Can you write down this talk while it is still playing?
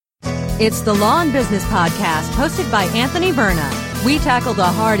It's the Law and Business Podcast, hosted by Anthony Verna. We tackle the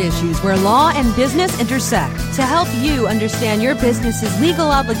hard issues where law and business intersect to help you understand your business's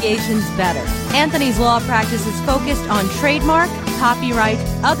legal obligations better. Anthony's law practice is focused on trademark, copyright,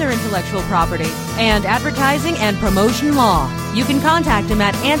 other intellectual property, and advertising and promotion law. You can contact him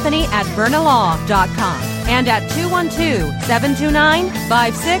at anthony@vernalaw.com and at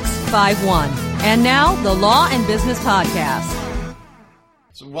 212-729-5651. And now, the Law and Business Podcast.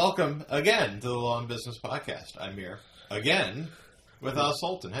 So welcome again to the Law and Business Podcast. I'm here again with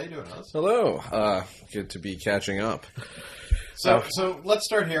Sultan. How you doing, Oz? Hello. Good to be catching up. So let's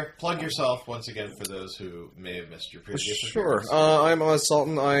start here. Plug yourself once again for those who may have missed your previous Sure. I'm Oz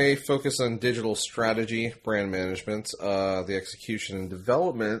Sultan. I focus on digital strategy, brand management, the execution and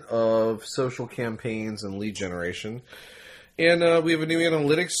development of social campaigns and lead generation. And we have a new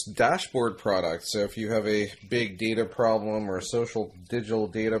analytics dashboard product. So if you have a big data problem or a social digital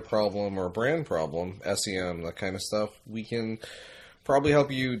data problem or a brand problem, SEM, that kind of stuff, we can probably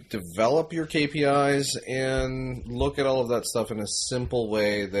help you develop your KPIs and look at all of that stuff in a simple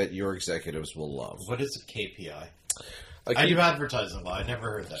way that your executives will love. What is a KPI? I do advertising law. I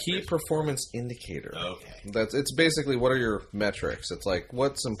never heard that. Key performance indicator. Okay. It's basically what are your metrics. It's like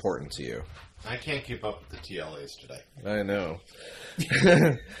what's important to you. I can't keep up with the TLAs today. I know.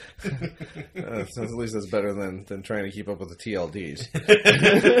 At least that's better than trying to keep up with the TLDs.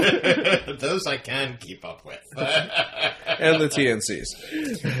 Those I can keep up with. And the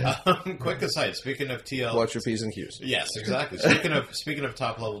TNCs. Quick aside, speaking of TL... Watch your P's and Q's. Yes, exactly. Speaking of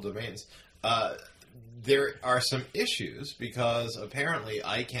top-level domains, there are some issues because apparently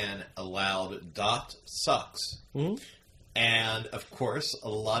ICANN allowed .sucks. Mm-hmm. And, of course, a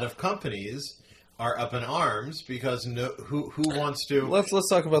lot of companies are up in arms because who wants to... Let's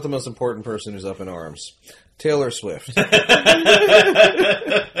talk about the most important person who's up in arms. Taylor Swift.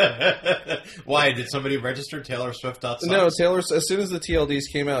 Why? Did somebody register Taylor Swift.sucks? No, as soon as the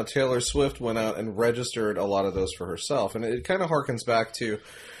TLDs came out, Taylor Swift went out and registered a lot of those for herself. And it kind of harkens back to...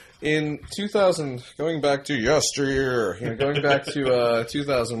 In 2000, going back to yesteryear, going back to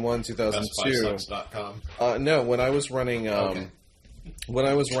 2001, 2002. BestBuySucks.com. No, when I was running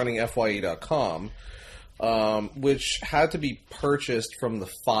FYE.com, which had to be purchased from the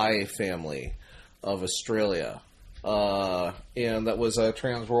Phi family of Australia, and that was a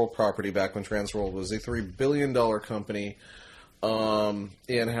Transworld property back when Transworld was a $3 billion company, and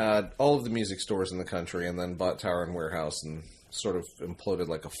had all of the music stores in the country, and then bought Tower and Warehouse and sort of imploded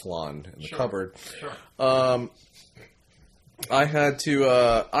like a flan in the cupboard. Sure. I had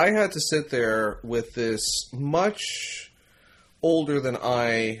to sit there with this much older than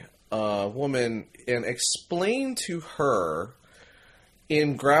I woman and explain to her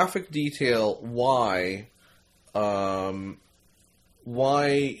in graphic detail why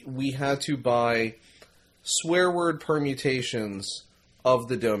we had to buy swear word permutations of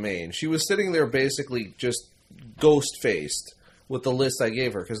the domain. She was sitting there basically just ghost-faced with the list I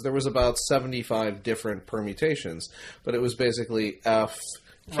gave her, because there was about 75 different permutations, but it was basically F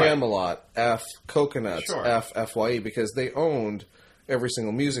Camelot, right. F Coconuts, sure. F FYE, because they owned every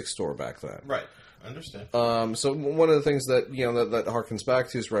single music store back then. Right, I understand. So one of the things that that harkens back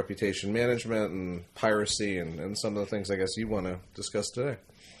to is reputation management and piracy and some of the things I guess you want to discuss today.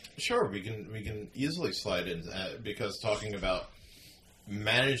 Sure, we can easily slide in because talking about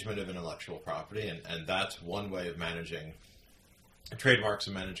management of intellectual property, and that's one way of managing trademarks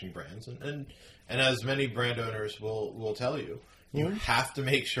and managing brands, and as many brand owners will tell you, you have to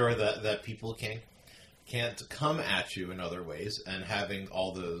make sure that people can't come at you in other ways, and owning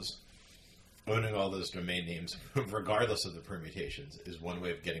all those domain names, regardless of the permutations, is one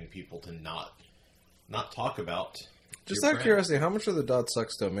way of getting people to not talk about. Just out of curiosity, how much are the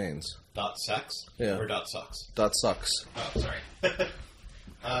 .sucks domains? .sex? Yeah. Or .sucks? .sucks. Oh, sorry.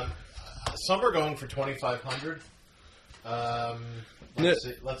 Some are going for $2,500.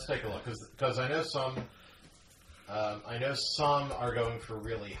 Let's take a look, because I know some. I know some are going for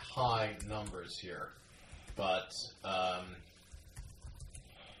really high numbers here, but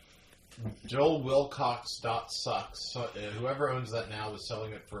Joel Wilcox.sucks. Whoever owns that now is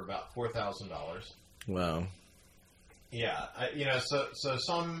selling it for about $4,000. Wow. Yeah, so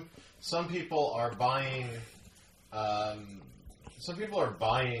some people are buying. Some people are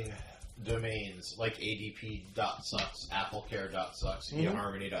buying domains like ADP.sucks, AppleCare.sucks,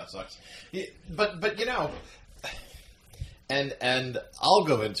 eHarmony.sucks. But and I'll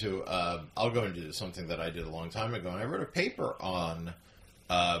go into something that I did a long time ago, and I wrote a paper on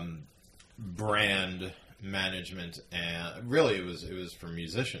brand management, and really it was for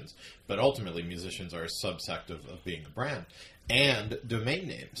musicians, but ultimately musicians are a subsect of being a brand, and domain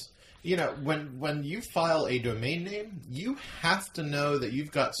names. when you file a domain name, you have to know that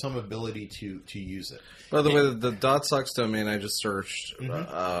you've got some ability to use it. By the way, the .sucks domain I just searched,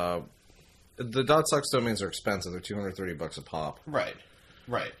 the .sucks domains are expensive. They're $230 a pop. Right.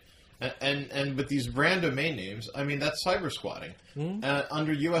 And with these brand domain names, I mean, that's cyber squatting.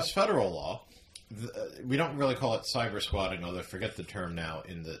 Under U.S. federal law, we don't really call it cyber squatting, although I forget the term now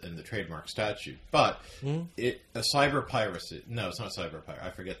in the trademark statute. But a cyber piracy. No, it's not cyber piracy.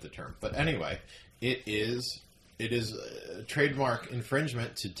 I forget the term. But anyway, it is a trademark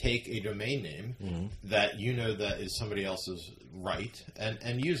infringement to take a domain name that that is somebody else's right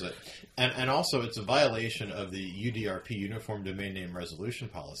and use it. And also it's a violation of the UDRP, Uniform Domain Name Resolution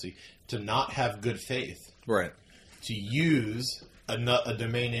Policy, to not have good faith. Right. To use a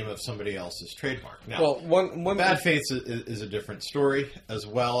domain name of somebody else's trademark. Now, well, one bad faith is a different story as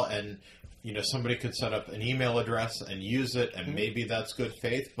well, and somebody could set up an email address and use it, and maybe that's good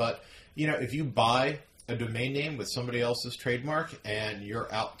faith. But if you buy a domain name with somebody else's trademark and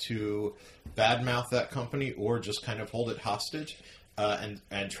you're out to badmouth that company or just kind of hold it hostage and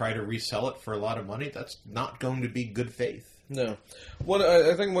try to resell it for a lot of money, that's not going to be good faith. No.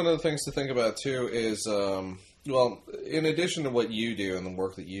 I think one of the things to think about too is. Well, in addition to what you do and the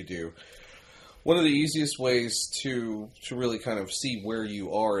work that you do, one of the easiest ways to really kind of see where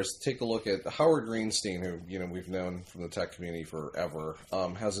you are is to take a look at Howard Greenstein, who we've known from the tech community forever,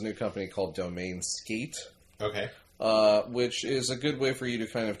 has a new company called Domainscape. Okay. Which is a good way for you to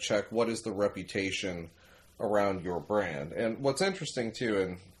kind of check what is the reputation around your brand. And what's interesting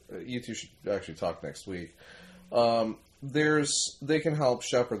too, and you two should actually talk next week, they can help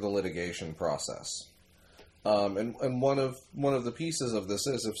shepherd the litigation process. And one of the pieces of this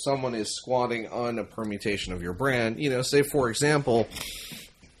is if someone is squatting on a permutation of your brand, say for example,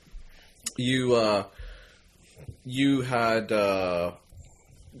 you had I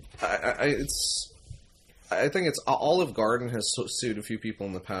think it's Olive Garden has sued a few people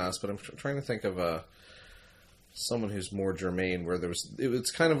in the past, but I'm trying to think of someone who's more germane where it's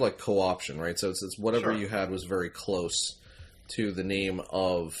kind of like co-option, right? So it's whatever you had was very close to the name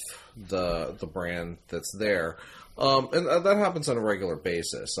of the brand that's there. And that happens on a regular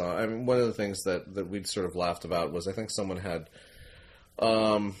basis. I mean, one of the things that we'd sort of laughed about was I think someone had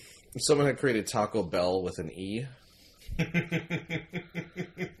created Taco Bell with an E.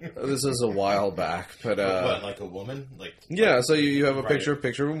 This is a while back, but what, like a woman? So you have a picture of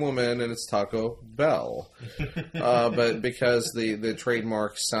a woman, and it's Taco Bell. But because the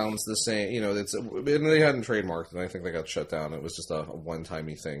trademark sounds the same, and they hadn't trademarked, and I think they got shut down. It was just a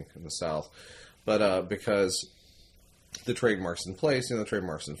one-timey thing in the South. But because the trademark's in place, the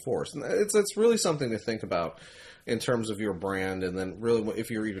trademark's in force, and it's really something to think about in terms of your brand, and then really if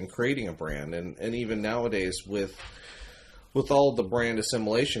you're even creating a brand, and even nowadays with all the brand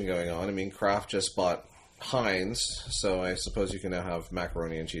assimilation going on, I mean, Kraft just bought Heinz, so I suppose you can now have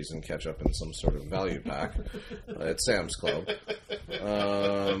macaroni and cheese and ketchup in some sort of value pack at Sam's Club.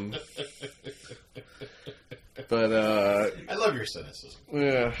 But I love your cynicism.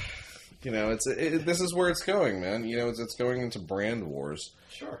 Yeah, this is where it's going, man. It's going into brand wars.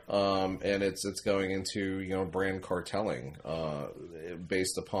 Sure. And it's going into brand cartelling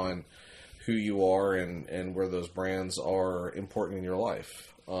based upon who you are and where those brands are important in your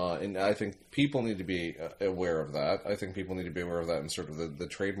life. And I think people need to be aware of that. I think people need to be aware of that in sort of the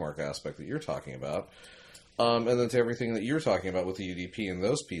trademark aspect that you're talking about. And then to everything that you're talking about with the UDP and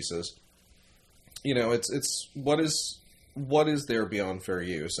those pieces, it's what is there beyond fair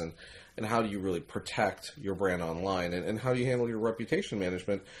use, and how do you really protect your brand online, and how do you handle your reputation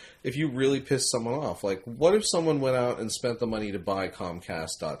management if you really piss someone off? Like, what if someone went out and spent the money to buy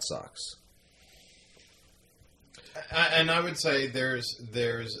Comcast.sucks? And I would say there's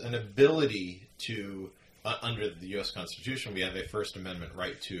an ability to, under the U.S. Constitution, we have a First Amendment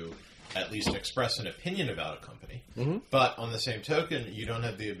right to at least express an opinion about a company. Mm-hmm. But on the same token, you don't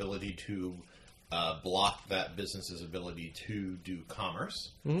have the ability to block that business's ability to do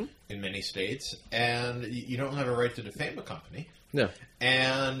commerce in many states, and you don't have a right to defame a company. No.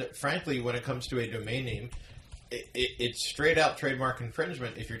 And frankly, when it comes to a domain name, it's straight out trademark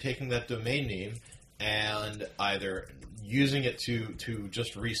infringement if you're taking that domain name and either using it to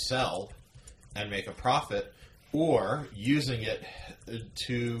just resell and make a profit, or using it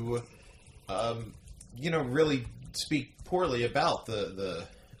to really speak poorly about the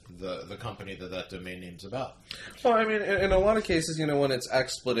company that domain name's about. Well, I mean, in a lot of cases, when it's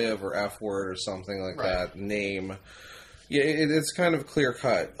expletive or F word or something like that, name, it's kind of clear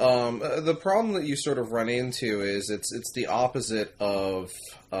cut. The problem that you sort of run into is it's the opposite of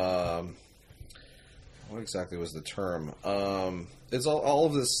what exactly was the term? It's all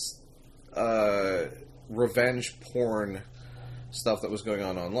of this revenge porn stuff that was going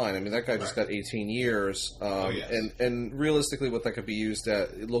on online. I mean, that guy just got 18 years, yes. and realistically, what that could be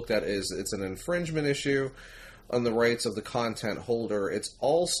looked at is it's an infringement issue on the rights of the content holder. It's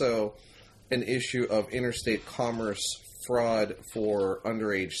also an issue of interstate commerce fraud for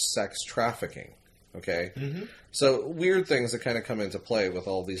underage sex trafficking. Okay, so weird things that kind of come into play with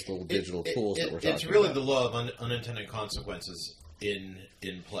all these little digital tools that we're talking about. It's really the law of unintended consequences in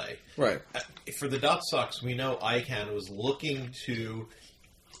play. Right. For the .sucks, we know ICANN was looking to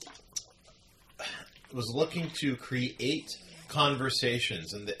create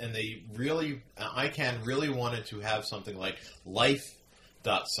conversations, and they really ICANN really wanted to have something like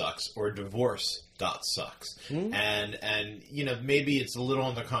life.sucks or divorce.sucks. And you know, maybe it's a little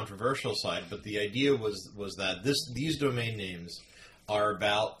on the controversial side, but the idea was that these domain names are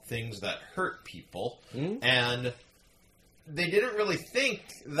about things that hurt people, and they didn't really think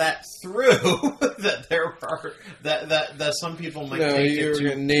that through that there are that some people might take it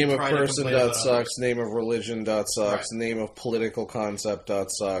to name of person .sucks, name of religion .sucks, right. Name of political concept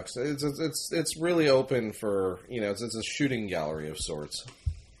 .sucks. It's really open for, you know, it's a shooting gallery of sorts.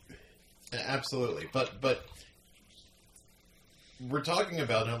 Absolutely, but we're talking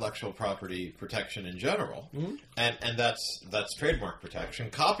about intellectual property protection in general, and that's trademark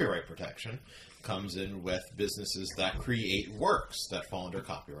protection. Copyright protection comes in with businesses that create works that fall under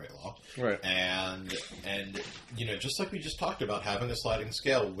copyright law. Right. And you know, just like we just talked about, having a sliding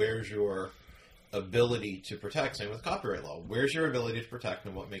scale, where's your ability to protect? Same with copyright law. Where's your ability to protect,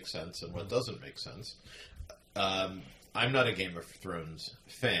 and what makes sense and what doesn't make sense? I'm not a Game of Thrones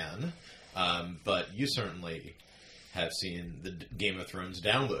fan, but you certainly have seen the Game of Thrones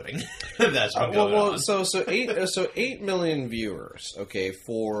downloading. That's been going on. So 8 million viewers, okay,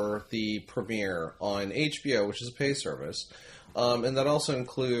 for the premiere on HBO, which is a pay service, and that also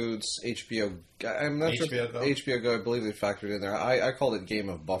includes HBO. I'm not sure. HBO Go. I believe they factored in there. I called it Game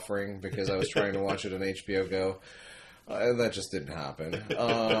of Buffering because I was trying to watch it on HBO Go. That just didn't happen.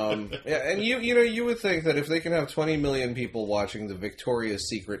 Yeah, and you would think that if they can have 20 million people watching the Victoria's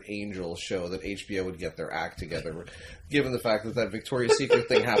Secret Angel show, that HBO would get their act together, given the fact that Victoria's Secret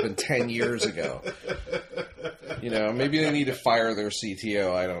thing happened 10 years ago. You know, maybe they need to fire their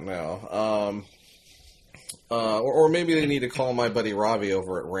CTO. I don't know. Or maybe they need to call my buddy Robbie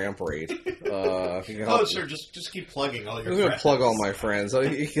over at Ramp Rate. Sure. Just keep plugging all your I'm friends. going to plug all my friends. I'm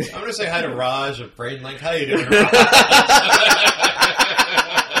going to say hi to Raj of BrainLink. How you doing, Raj?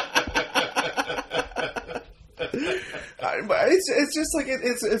 It's just like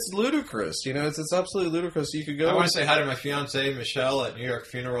it's ludicrous, you know. It's absolutely ludicrous. You could go. I want to say hi to my fiance Michelle at New York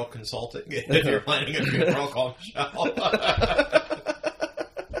Funeral Consulting. If you're planning a funeral, call Michelle.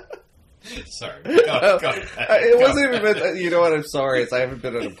 Sorry, go ahead. It wasn't even. You know what? I'm sorry. I haven't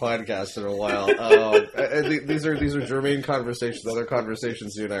been on a podcast in a while. These are germane conversations, other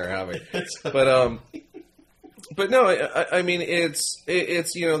conversations you and I are having. But no, I mean it's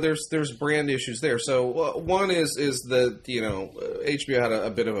you know, there's brand issues there. So one is that, you know, HBO had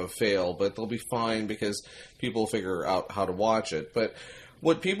a bit of a fail, but they'll be fine because people figure out how to watch it. But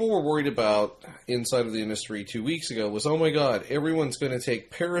what people were worried about inside of the industry 2 weeks ago was, oh my God, everyone's going to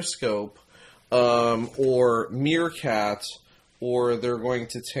take Periscope or Meerkat, or they're going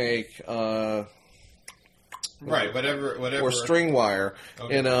to take whatever or StringWire,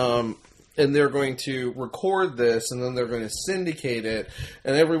 okay. And they're going to record this, and then they're going to syndicate it,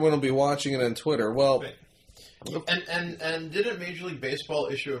 and everyone will be watching it on Twitter. Well, and didn't Major League Baseball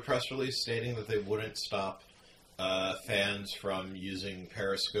issue a press release stating that they wouldn't stop fans from using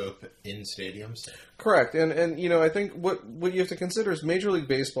Periscope in stadiums? Correct, and you know, I think what you have to consider is Major League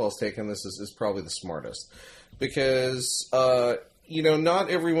Baseball's take on this is probably the smartest, because you know, not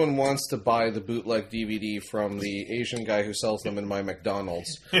everyone wants to buy the bootleg DVD from the Asian guy who sells them in my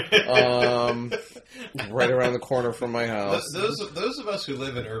McDonald's, right around the corner from my house. Those of us who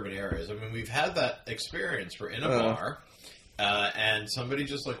live in urban areas, I mean, we've had that experience. We're in a bar, and somebody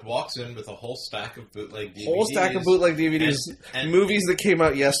just like walks in with a whole stack of bootleg DVDs. Whole stack of bootleg DVDs, and movies that came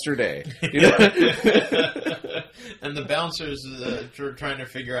out yesterday. You know? And the bouncers are trying to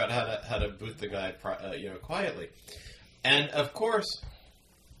figure out how to boot the guy, quietly. And, of course,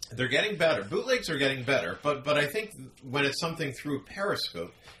 they're getting better. Bootlegs are getting better, but I think when it's something through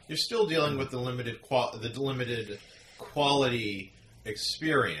Periscope, you're still dealing with the limited quality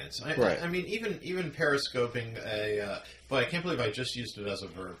experience. Right. I mean, even Periscoping boy, I can't believe I just used it as a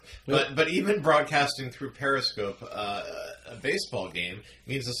verb. But even broadcasting through Periscope a baseball game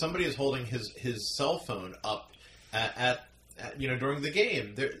means that somebody is holding his cell phone up at during the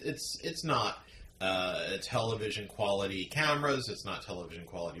game. It's not television quality cameras. It's not television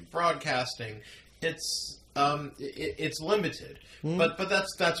quality broadcasting. It's limited. But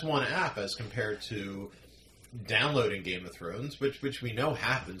that's one app as compared to downloading Game of Thrones, which we know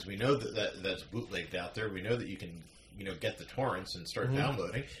happens. We know that's bootlegged out there. We know that you can get the torrents and start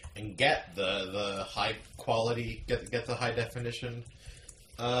downloading and get the high quality, get the high definition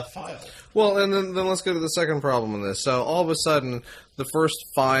file. Well, and then let's go to the second problem in this. So all of a sudden, the first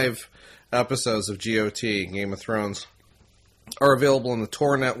 5 episodes of GOT, Game of Thrones, are available in the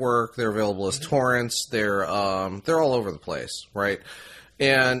Tor network. They're available as torrents. They're all over the place, right?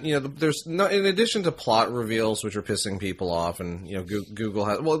 And there's no, in addition to plot reveals, which are pissing people off, and Google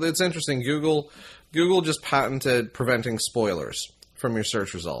has. Well, it's interesting. Google just patented preventing spoilers from your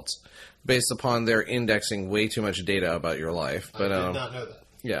search results based upon their indexing way too much data about your life. But I did not know that.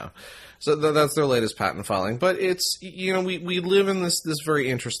 Yeah. So that's their latest patent filing. But it's, we live in this very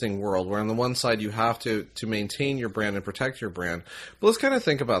interesting world where on the one side you have to maintain your brand and protect your brand. But let's kind of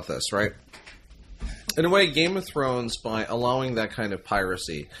think about this, right? In a way, Game of Thrones, by allowing that kind of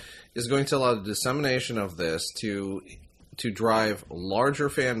piracy, is going to allow the dissemination of this to drive larger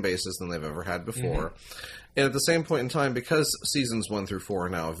fan bases than they've ever had before. And at the same point in time, because seasons 1 through 4 are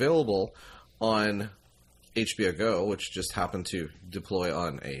now available on HBO Go, which just happened to deploy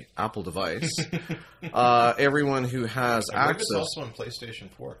on a Apple device, everyone who has access... It's also on PlayStation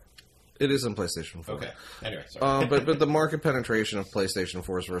 4. It is on PlayStation 4. Okay. Anyway, sorry. But the market penetration of PlayStation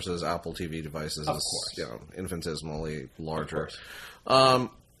 4s versus Apple TV devices of is course. Infinitesimally larger.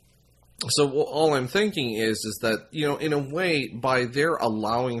 So all I'm thinking is that, in a way, by their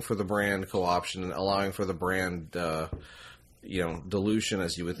allowing for the brand co-option and allowing for the brand, dilution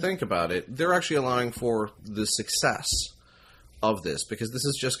as you would think about it, they're actually allowing for the success of this, because this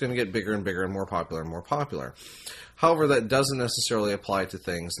is just going to get bigger and bigger and more popular and more popular. However, that doesn't necessarily apply to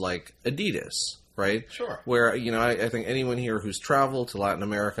things like Adidas, right? Sure. Where, I think anyone here who's traveled to Latin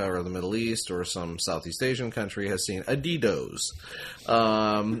America or the Middle East or some Southeast Asian country has seen Adidas.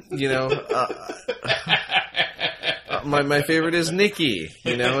 My favorite is Nike.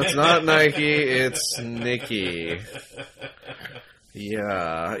 It's not Nike, it's Nikki.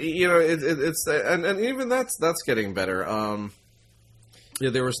 Yeah. It's and even that's getting better.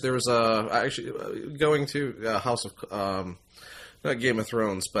 There was actually going to House of not Game of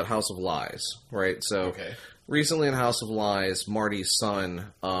Thrones, but House of Lies, right? So recently in House of Lies, Marty's son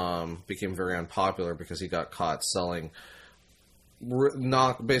became very unpopular because he got caught selling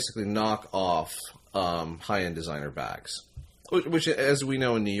knock off high-end designer bags. Which, as we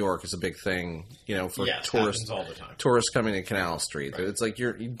know in New York, is a big thing, for tourists. All the time. Tourists coming to Canal Street. Right. It's like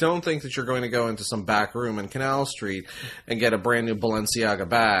you don't think that you're going to go into some back room in Canal Street and get a brand new Balenciaga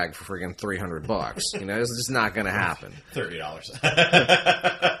bag for friggin' $300. It's just not going to happen. $30.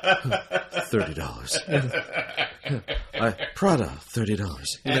 $30. Prada,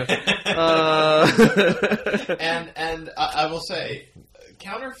 $30. And I will say,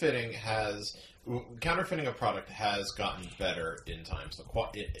 counterfeiting a product has gotten better in times.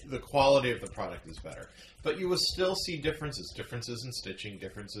 The quality of the product is better, but you will still see differences in stitching,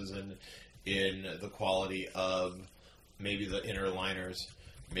 differences in the quality of maybe the inner liners,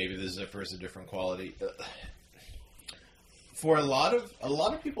 maybe the zipper is a different quality. For a lot of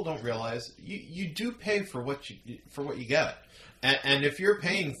people don't realize you do pay for what you get, and if you're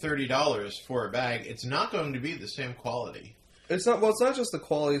paying $30 for a bag, it's not going to be the same quality. It's not. Well, it's not just the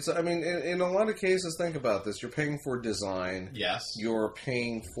quality. In a lot of cases, think about this. You're paying for design. Yes. You're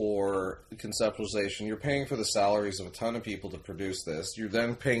paying for conceptualization. You're paying for the salaries of a ton of people to produce this. You're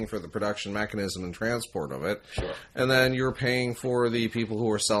then paying for the production mechanism and transport of it. Sure. And then you're paying for the people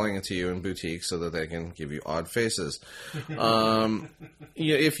who are selling it to you in boutiques so that they can give you odd faces.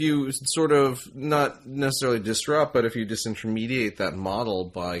 If you sort of not necessarily disrupt, but if you disintermediate that model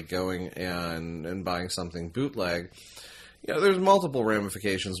by going and buying something bootleg. There's multiple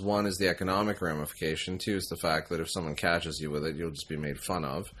ramifications. One is the economic ramification. 2 is the fact that if someone catches you with it, you'll just be made fun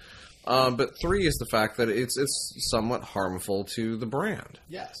of. But 3 is the fact that it's somewhat harmful to the brand.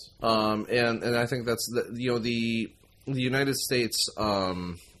 Yes. And I think that's the United States.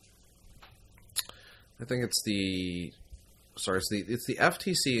 I think it's the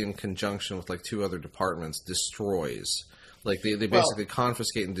FTC in conjunction with like 2 other departments destroys. Like they basically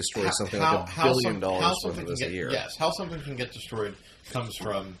confiscate and destroy something like $1 billion worth of this a year. Yes, how something can get destroyed comes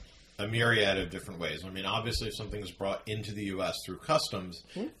from a myriad of different ways. I mean, obviously, if something is brought into the U.S. through customs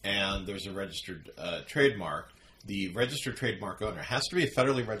and there's a registered trademark, the registered trademark owner has to be a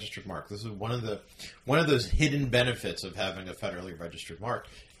federally registered mark. This is one of those hidden benefits of having a federally registered mark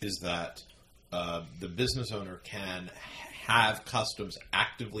is that the business owner can have customs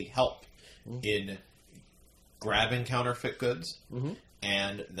actively help in grabbing counterfeit goods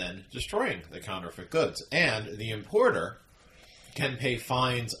and then destroying the counterfeit goods. And the importer can pay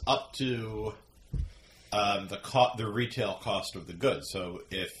fines up to the retail cost of the goods. So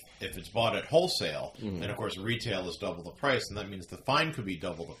if it's bought at wholesale, and of course retail is double the price, and that means the fine could be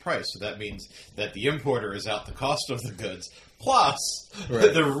double the price. So that means that the importer is out the cost of the goods plus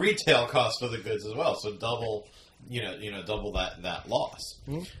the retail cost of the goods as well. So double that loss.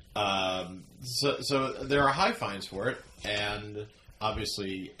 So there are high fines for it, and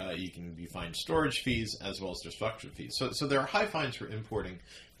obviously you can be fined storage fees as well as destruction fees. So there are high fines for importing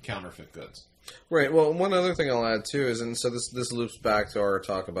counterfeit goods. Right. Well, one other thing I'll add too is, and so this loops back to our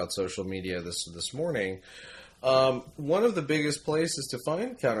talk about social media this morning. One of the biggest places to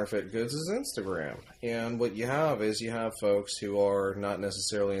find counterfeit goods is Instagram, and what you have is folks who are not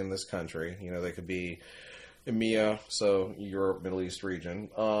necessarily in this country. They could be EMEA, so Europe, Middle East region,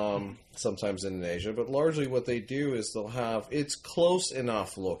 sometimes in Asia, but largely what they do is it's close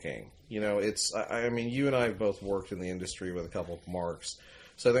enough looking. I mean, you and I have both worked in the industry with a couple of marks.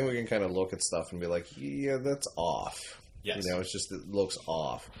 So I think we can kind of look at stuff and be like, yeah, that's off. Yes. It's just, it looks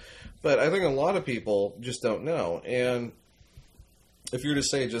off. But I think a lot of people just don't know. And if you were to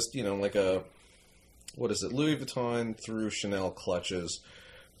say just, like Louis Vuitton through Chanel clutches,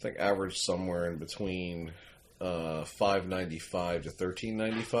 I think average somewhere in between $5.95 to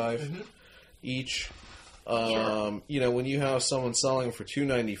 $13.95 each. Sure. When you have someone selling for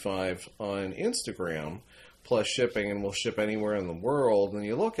 $2.95 on Instagram, plus shipping, and will ship anywhere in the world, and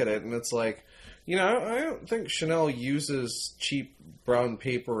you look at it, and it's like, I don't think Chanel uses cheap brown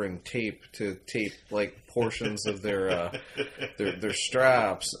paper and tape to tape like portions of their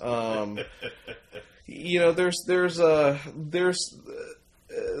straps.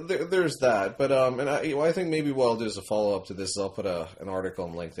 There's that, but and I think maybe what I'll do as a follow up to this is I'll put an article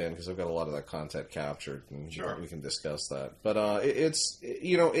on LinkedIn because I've got a lot of that content captured, and we can discuss that. But it's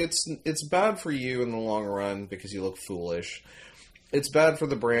bad for you in the long run because you look foolish. It's bad for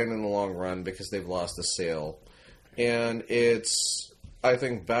the brand in the long run because they've lost a sale, and it's, I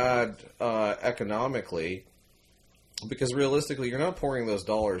think, bad economically. Because realistically, you're not pouring those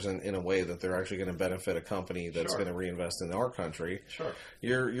dollars in a way that they're actually going to benefit a company that's going to reinvest in our country. Sure.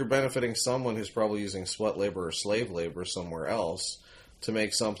 You're benefiting someone who's probably using sweat labor or slave labor somewhere else to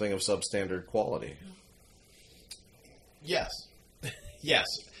make something of substandard quality. Yes. Yes.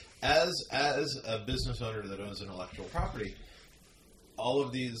 As a business owner that owns intellectual property, all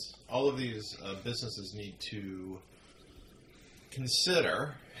of these businesses need to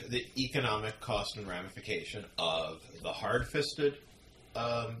consider the economic cost and ramification of the hard-fisted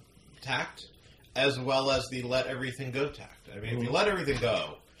tact as well as the let everything go tact. I mean, if you let everything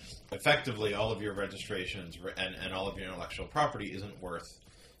go, effectively all of your registrations and all of your intellectual property isn't worth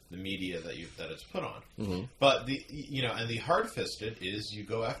the media that it's put on. But the hard-fisted is you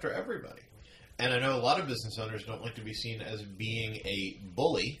go after everybody. And I know a lot of business owners don't like to be seen as being a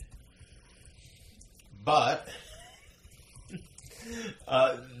bully, but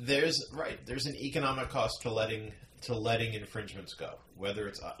there's an economic cost to letting infringements go. Whether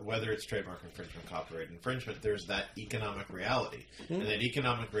it's trademark infringement, copyright infringement, there's that economic reality, and that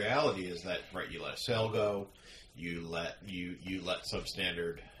economic reality is that you let a sale go, you let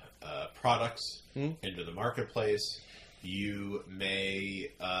substandard products into the marketplace. You may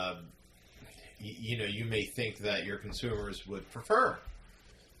you may think that your consumers would prefer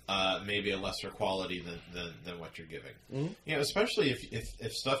maybe a lesser quality than what you're giving. Especially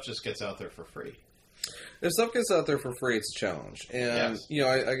if stuff just gets out there for free. If stuff gets out there for free, it's a challenge. And, yes.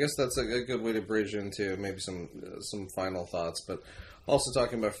 I guess that's a good way to bridge into maybe some final thoughts, but also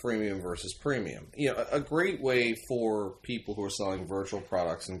talking about freemium versus premium. A great way for people who are selling virtual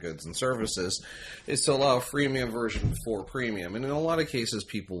products and goods and services is to allow a freemium version for premium. And in a lot of cases,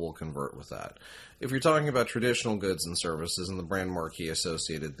 people will convert with that. If you're talking about traditional goods and services and the brand marquee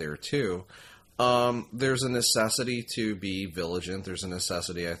associated there too, there's a necessity to be vigilant. There's a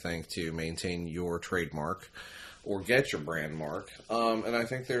necessity, I think, to maintain your trademark or get your brand mark. And I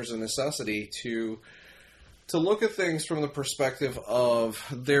think there's a necessity to look at things from the perspective of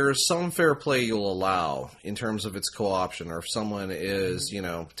there's some fair play you'll allow in terms of its co-option, or if someone is,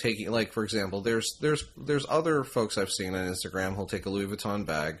 taking, like, for example, there's other folks I've seen on Instagram who'll take a Louis Vuitton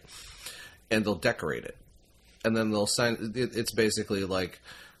bag and they'll decorate it. And then they'll send, it's basically like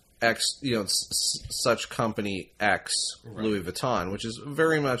X, such company X Louis Vuitton, which is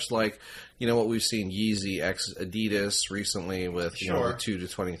very much like, what we've seen Yeezy x Adidas recently with the Sure. $2,000 to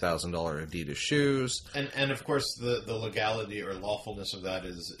 $20,000 Adidas shoes. And of course, the legality or lawfulness of that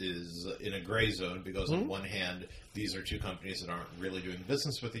is in a gray zone because on one hand, these are two companies that aren't really doing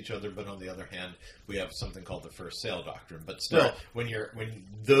business with each other, but on the other hand, we have something called the first sale doctrine. But still, Right. when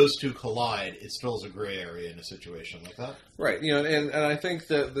those two collide, it still is a gray area in a situation like that. Right, and I think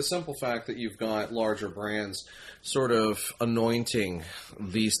that the simple fact that you've got larger brands sort of anointing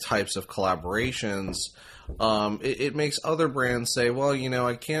these types of collaborations, it makes other brands say, well,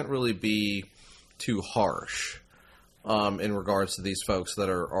 I can't really be too harsh in regards to these folks that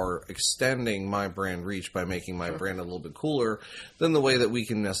are extending my brand reach by making my brand a little bit cooler than the way that we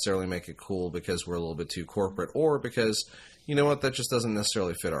can necessarily make it cool because we're a little bit too corporate or because, that just doesn't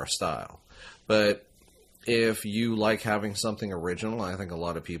necessarily fit our style. But if you like having something original, I think a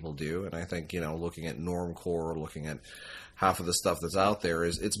lot of people do, and I think, looking at normcore, looking at half of the stuff that's out there,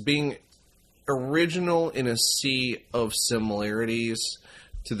 it's being original in a sea of similarities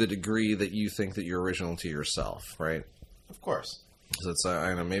to the degree that you think that you're original to yourself, right? Of course. So it's, I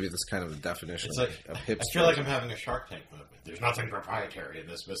don't know, maybe that's kind of the definition It's like, of hipster. I feel like I'm having a Shark Tank moment. There's nothing proprietary in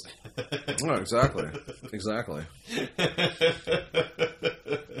this business. Oh, exactly. Exactly.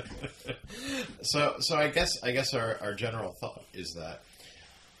 So I guess our general thought is that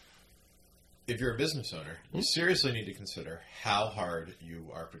if you're a business owner, you seriously need to consider how hard you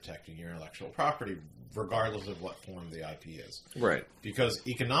are protecting your intellectual property, regardless of what form the IP is. Right. Because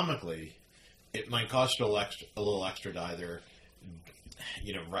economically, it might cost you a little extra to either,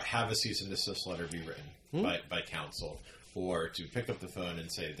 have a cease and desist letter be written by counsel, or to pick up the phone and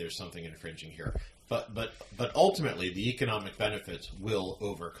say there's something infringing here. But ultimately, the economic benefits will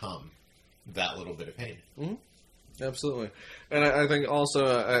overcome that little bit of pain. Mm-hmm. Absolutely. And I think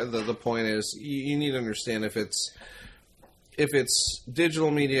also the point is you need to understand if it's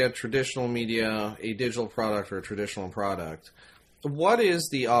digital media, traditional media, a digital product or a traditional product, what is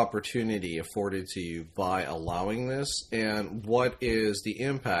the opportunity afforded to you by allowing this, and what is the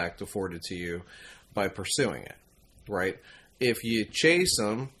impact afforded to you by pursuing it, right? If you chase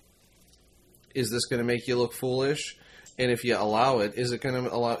them, is this going to make you look foolish? And if you allow it, is it going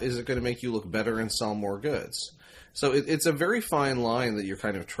to make you look better and sell more goods? So it's a very fine line that you're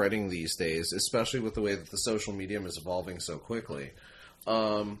kind of treading these days, especially with the way that the social medium is evolving so quickly.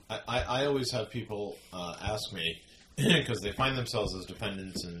 I always have people ask me, because they find themselves as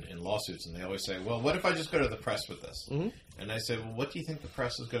defendants in lawsuits, and they always say, well, what if I just go to the press with this? Mm-hmm. And I say, well, what do you think the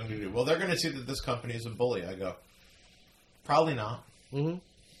press is going to do? Well, they're going to see that this company is a bully. I go, probably not. Mm-hmm.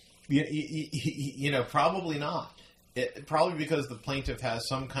 Probably not. Probably because the plaintiff has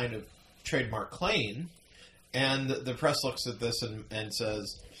some kind of trademark claim, and the press looks at this and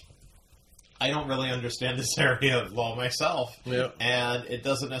says, I don't really understand this area of law myself. Yeah. And it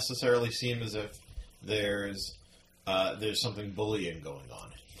doesn't necessarily seem as if there's something bullying going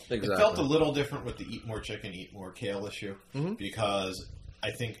on. Exactly. It felt a little different with the eat more chicken, eat more kale issue, because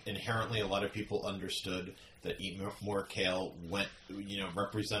I think inherently a lot of people understood that eat more kale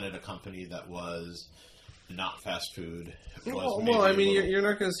represented a company that was not fast food. Well, I mean, you're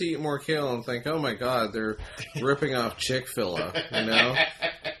not going to see Eat More Kale and think, oh my God, they're ripping off Chick-fil-A,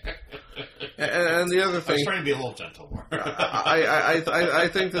 And the other thing, I was trying to be a little gentle more. I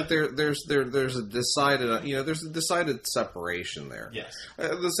think that there's a decided there's a decided separation there. Yes.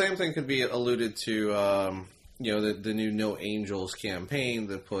 The same thing could be alluded to. The new No Angels campaign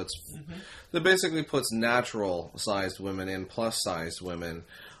that basically puts natural sized women and plus sized women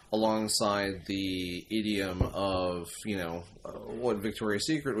alongside the idiom of what Victoria's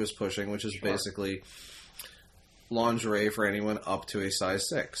Secret was pushing, which is basically lingerie for anyone up to a size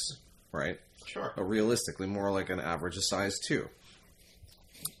 6, right? Sure. But realistically, more like an average of size 2.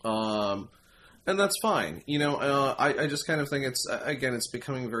 And that's fine. I just kind of think it's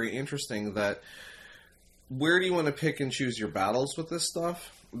becoming very interesting that where do you want to pick and choose your battles with this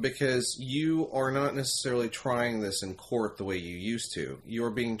stuff? Because you are not necessarily trying this in court the way you used to. You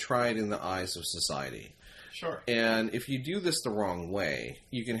are being tried in the eyes of society. Sure. And if you do this the wrong way,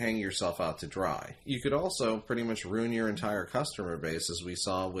 you can hang yourself out to dry. You could also pretty much ruin your entire customer base, as we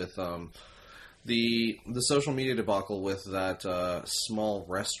saw with the social media debacle with that small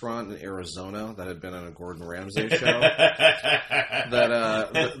restaurant in Arizona that had been on a Gordon Ramsay show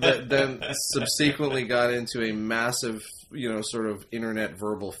that then subsequently got into a massive, sort of internet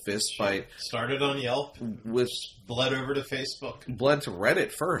verbal fist fight. Started on Yelp, which bled over to Facebook. Bled to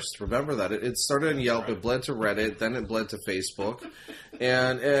Reddit first. Remember that. It started on Yelp, it bled to Reddit, then it bled to Facebook.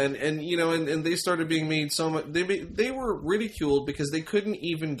 And they started being made so much. They were ridiculed because they couldn't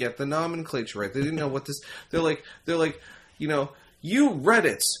even get the nomenclature right. They didn't know what this. They're like, you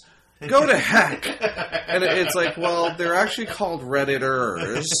Reddits, Go to heck. And it's like, well, they're actually called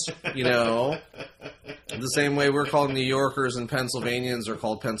Redditors, you know. The same way we're called New Yorkers and Pennsylvanians are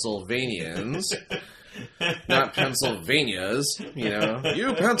called Pennsylvanians. Not Pennsylvanias, you know.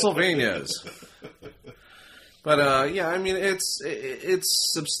 You Pennsylvanias. But, yeah, I mean, it's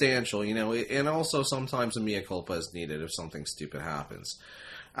substantial, you know. And also sometimes a mea culpa is needed if something stupid happens.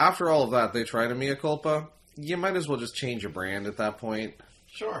 After all of that, they try to mea culpa. You might as well just change your brand at that point.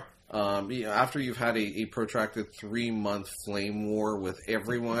 Sure. You know, after you've had a protracted 3-month flame war with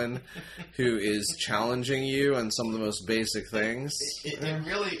everyone who is challenging you on some of the most basic things. It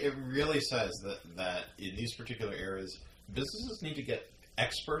really says that in these particular areas, businesses need to get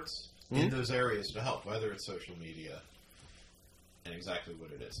experts in those areas to help, whether it's social media and exactly what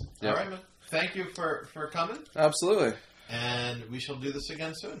it is. Yep. All right, man. Thank you for coming. Absolutely. And we shall do this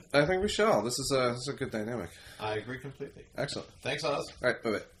again soon. I think we shall. This is a good dynamic. I agree completely. Excellent. Thanks, Oz. All right,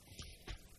 bye-bye.